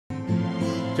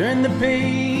Turn the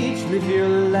page, live your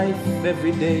life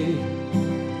every day.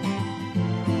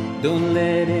 Don't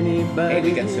let anybody. Hey,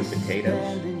 we got some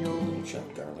potatoes,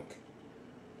 chopped garlic,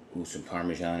 ooh, some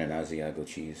Parmesan and Asiago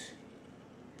cheese,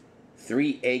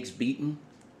 3 eggs beaten,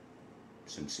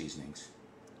 some seasonings.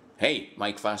 Hey,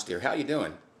 Mike Foster, how you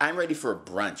doing? I'm ready for a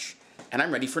brunch, and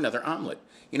I'm ready for another omelet.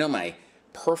 You know, my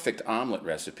perfect omelet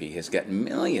recipe has got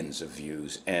millions of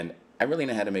views, and I really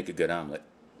know how to make a good omelet.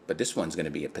 But this one's going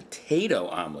to be a potato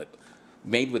omelet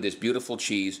made with this beautiful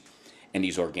cheese and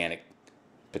these organic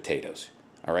potatoes.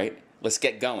 All right, let's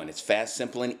get going. It's fast,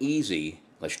 simple, and easy.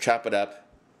 Let's chop it up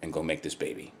and go make this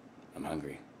baby. I'm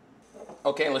hungry.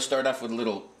 Okay, let's start off with a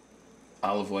little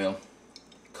olive oil.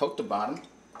 Coat the bottom.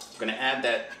 I'm going to add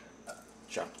that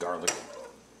chopped garlic.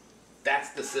 That's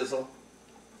the sizzle.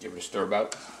 Give it a stir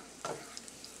about.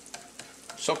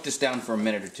 Soak this down for a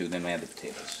minute or two, then add the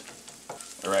potatoes.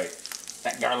 All right,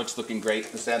 that garlic's looking great.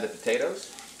 Let's add the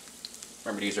potatoes.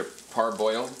 Remember, these are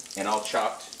parboiled and all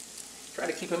chopped. Try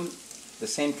to keep them the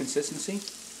same consistency.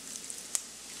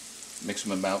 Mix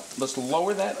them about. Let's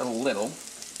lower that a little.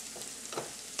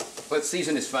 Let's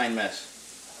season this fine mess.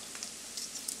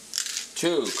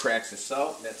 2 cracks of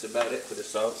salt. That's about it for the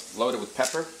salt. Load it with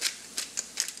pepper.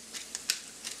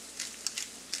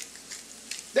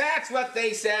 That's what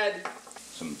they said.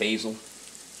 Some basil.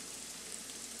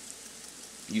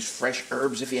 Use fresh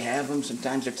herbs if you have them.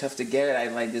 Sometimes they're tough to get. I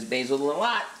like this basil a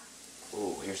lot.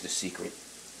 Oh, here's the secret.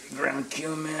 Ground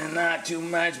cumin, not too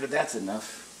much, but that's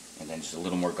enough. And then just a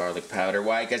little more garlic powder.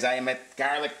 Why? Because I am a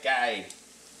garlic guy.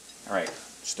 All right,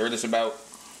 stir this about.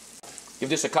 Give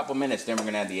this a couple minutes, then we're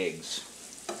going to add the eggs.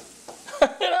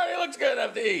 It already looks good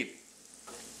enough to eat.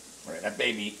 All right, that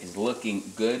baby is looking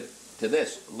good. To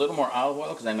this, a little more olive oil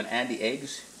because I'm going to add the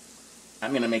eggs.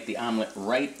 I'm going to make the omelet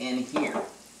right in here.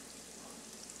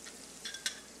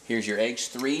 Here's your eggs,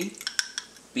 3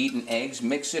 beaten eggs.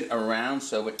 Mix it around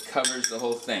so it covers the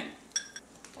whole thing.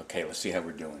 Okay, let's see how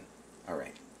we're doing. All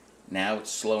right, now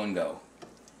it's slow and go.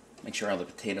 Make sure all the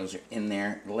potatoes are in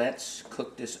there. Let's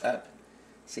cook this up.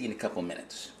 See you in a couple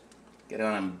minutes. Get it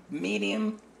on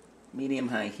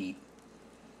medium-high heat.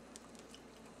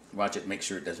 Watch it, make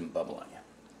sure it doesn't bubble on you.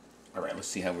 All right, let's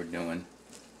see how we're doing.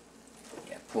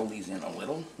 Yeah, pull these in a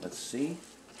little. Let's see.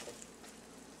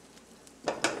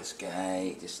 This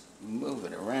guy, just move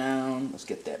it around. Let's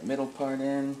get that middle part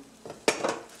in.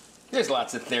 There's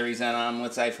lots of theories on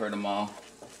omelets. I've heard them all.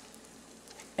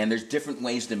 And there's different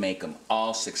ways to make them,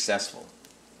 all successful.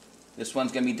 This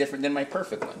one's going to be different than my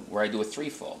perfect one, where I do a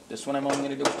 3-fold. This one I'm only going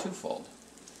to do a 2-fold.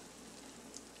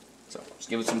 So, just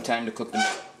give it some time to cook the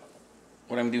middle.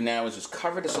 What I'm going to do now is just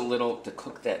cover this a little to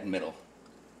cook that middle.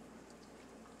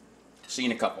 See you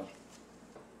in a couple.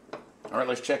 All right,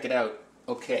 let's check it out.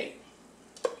 Okay.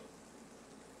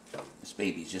 This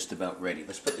baby's just about ready.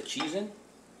 Let's put the cheese in.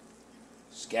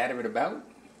 Scatter it about.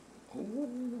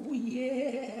 Oh,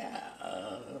 yeah.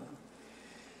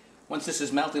 Once this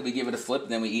is melted, we give it a flip,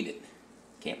 then we eat it.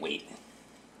 Can't wait.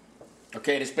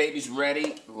 Okay, this baby's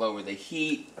ready. Lower the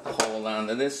heat. Hold on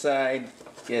to this side.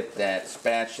 Get that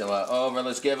spatula over.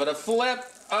 Let's give it a flip.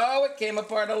 Oh, it came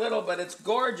apart a little, but it's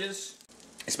gorgeous.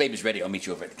 This baby's ready. I'll meet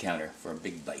you over at the counter for a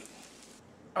big bite.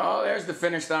 Oh, there's the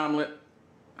finished omelet.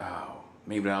 Oh,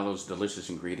 made with all those delicious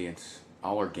ingredients.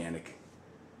 All organic.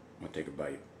 I'm going to take a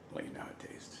bite. Let you know how it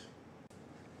tastes.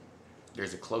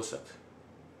 There's a close-up.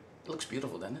 It looks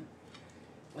beautiful, doesn't it?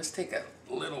 Let's take a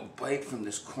little bite from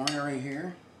this corner right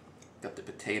here. Got the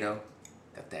potato.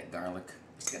 Got that garlic.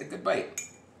 Let's get a good bite.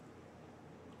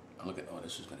 Oh, look at, oh,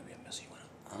 this is going to be a messy one.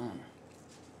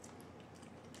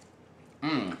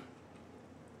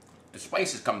 The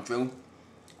spices come through.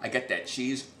 I get that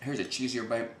cheese. Here's a cheesier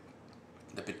bite.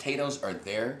 The potatoes are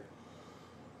there.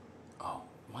 Oh,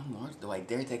 one more. Do I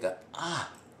dare take a,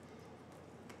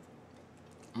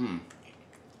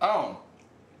 Oh,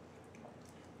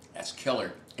 that's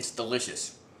killer. It's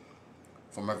delicious.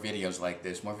 For more videos like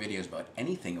this, more videos about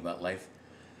anything about life,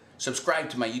 subscribe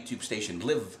to my YouTube station,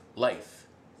 Live Life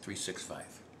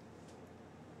 365.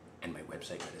 And my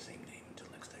website by the same name. Until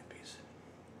next time, peace.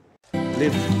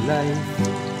 Live life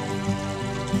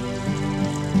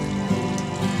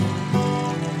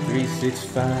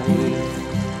 365.